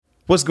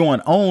What's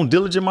going on,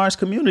 Diligent Minds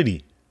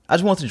community? I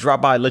just want to drop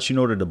by and let you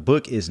know that the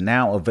book is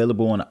now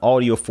available in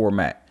audio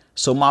format.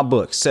 So my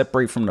book,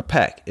 Separate from the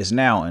Pack, is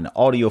now in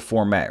audio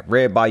format,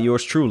 read by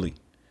yours truly.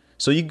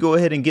 So you can go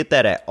ahead and get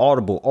that at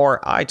Audible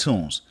or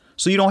iTunes.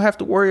 So you don't have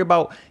to worry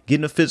about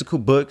getting a physical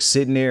book,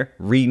 sitting there,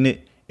 reading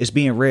it. It's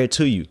being read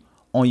to you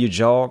on your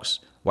jogs.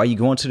 While you're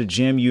going to the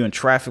gym, you're in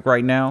traffic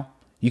right now.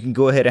 You can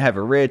go ahead and have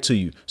it read to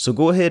you. So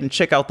go ahead and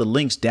check out the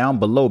links down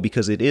below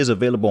because it is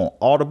available on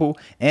Audible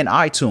and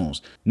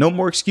iTunes. No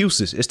more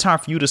excuses. It's time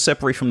for you to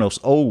separate from those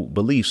old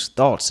beliefs,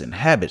 thoughts, and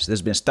habits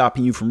that's been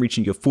stopping you from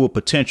reaching your full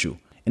potential.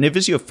 And if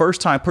it's your first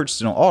time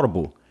purchasing on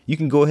Audible, you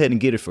can go ahead and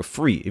get it for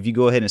free if you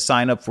go ahead and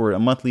sign up for a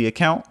monthly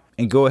account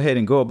and go ahead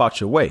and go about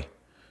your way.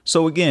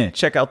 So again,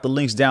 check out the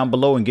links down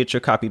below and get your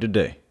copy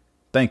today.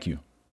 Thank you.